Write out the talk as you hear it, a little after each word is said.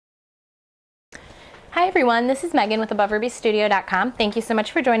Hi everyone, this is Megan with AboveRubyStudio.com. Thank you so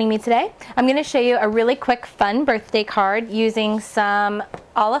much for joining me today. I'm going to show you a really quick fun birthday card using some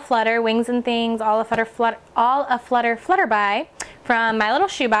All A Flutter Wings and Things, All A Flutter Flutterby from My Little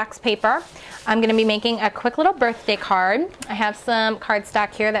Shoebox paper. I'm going to be making a quick little birthday card. I have some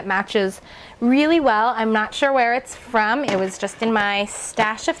cardstock here that matches really well. I'm not sure where it's from. It was just in my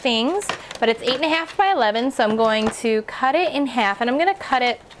stash of things, but it's 8.5 by 11, so I'm going to cut it in half, and I'm going to cut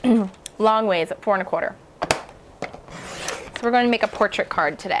it long ways at 4 1/4. So we're going to make a portrait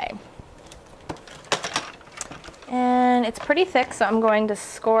card today. And it's pretty thick, so I'm going to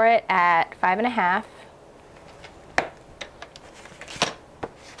score it at 5.5.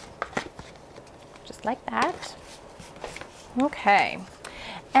 Just like that. Okay.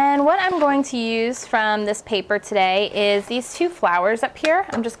 And what I'm going to use from this paper today is these two flowers up here.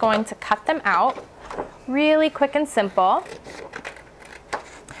 I'm just going to cut them out really quick and simple.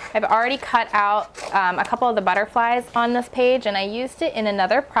 I've already cut out a couple of the butterflies on this page, and I used it in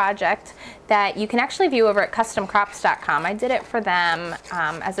another project that you can actually view over at customcrops.com. I did it for them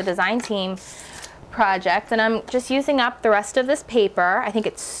as a design team project, and I'm just using up the rest of this paper. I think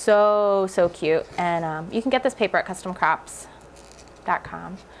it's so cute, and you can get this paper at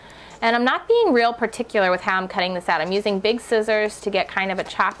customcrops.com. And I'm not being real particular with how I'm cutting this out. I'm using big scissors to get kind of a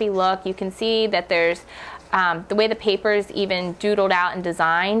choppy look. You can see that there's the way the paper is even doodled out and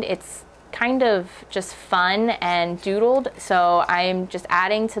designed, it's kind of just fun and doodled, so I'm just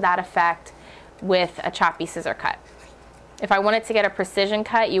adding to that effect with a choppy scissor cut. If I wanted to get a precision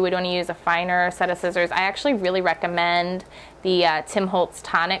cut, you would want to use a finer set of scissors. I actually really recommend the Tim Holtz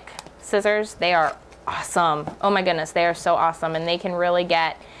Tonic scissors. They are awesome. Oh my goodness, they are so awesome, and they can really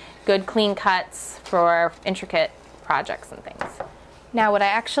get good clean cuts for intricate projects and things. Now what I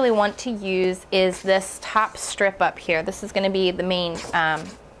actually want to use is this top strip up here. This is going to be the main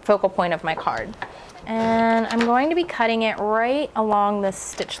focal point of my card. And I'm going to be cutting it right along this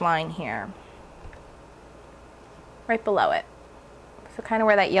stitch line here. Right below it. So kind of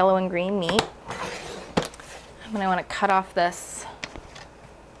where that yellow and green meet. I'm going to want to cut off this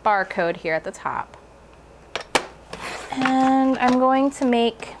barcode here at the top. And I'm going to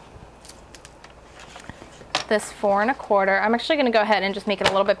make this 4 1/4. I'm actually going to go ahead and just make it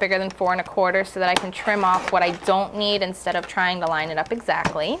a little bit bigger than 4 1/4 so that I can trim off what I don't need instead of trying to line it up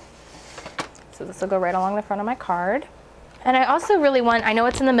exactly. So this will go right along the front of my card. And I also really want, I know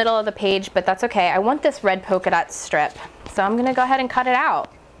it's in the middle of the page, but that's okay. I want this red polka dot strip. So I'm going to go ahead and cut it out.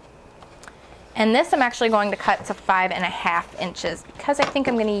 And this I'm actually going to cut to 5.5 inches because I think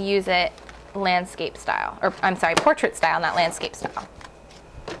I'm going to use it landscape style, or I'm sorry, portrait style, not landscape style.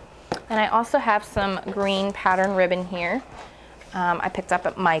 And I also have some green pattern ribbon here. I picked up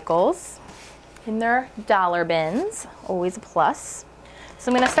at Michael's in their dollar bins, always a plus.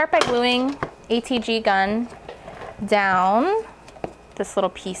 So I'm going to start by gluing ATG gun down this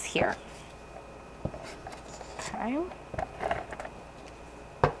little piece here. Okay.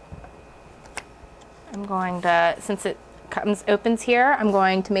 I'm going to, since it opens here, I'm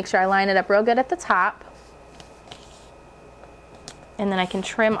going to make sure I line it up real good at the top. And then I can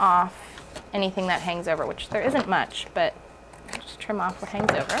trim off anything that hangs over, which there isn't much, but just trim off what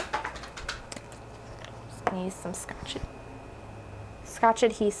hangs over. Just gonna use some Scotch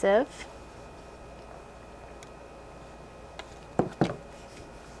adhesive. I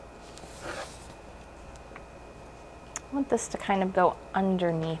want this to kind of go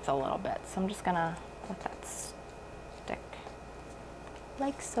underneath a little bit, so I'm just gonna let that stick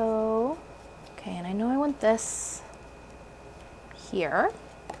like so. Okay, and I know I want this here.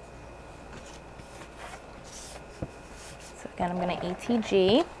 So again, I'm going to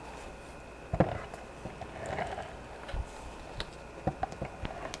ATG. I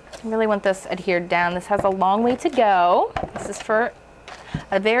really want this adhered down. This has a long way to go. This is for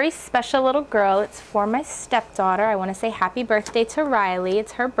a very special little girl. It's for my stepdaughter. I want to say happy birthday to Riley.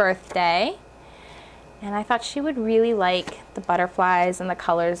 It's her birthday. And I thought she would really like the butterflies and the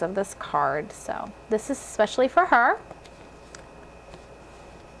colors of this card. So this is especially for her.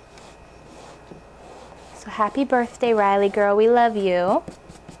 So happy birthday, Riley girl. We love you.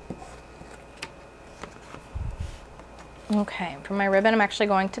 Okay, for my ribbon, I'm actually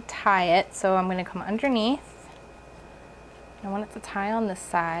going to tie it. So I'm going to come underneath. I want it to tie on this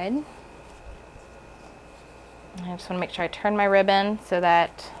side. And I just want to make sure I turn my ribbon so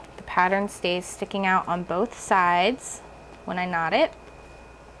that the pattern stays sticking out on both sides when I knot it.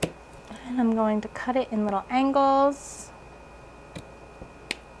 And I'm going to cut it in little angles.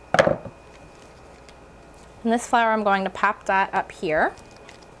 And this flower I'm going to pop dot up here.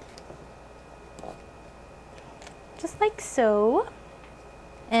 Just like so.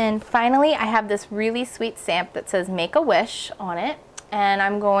 And finally, I have this really sweet stamp that says Make a Wish on it. And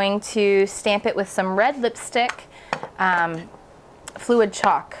I'm going to stamp it with some red lipstick, fluid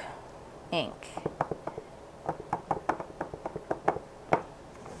chalk ink.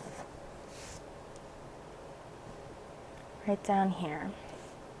 Right down here.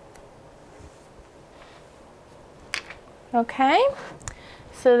 Okay,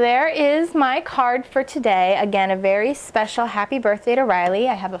 so there is my card for today. Again, a very special happy birthday to Riley.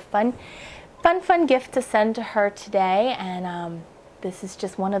 I have a fun gift to send to her today, and this is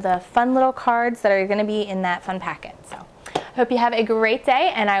just one of the fun little cards that are going to be in that fun packet. So I hope you have a great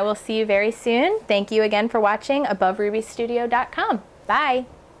day, and I will see you very soon. Thank you again for watching AboveRubyStudio.com. Bye.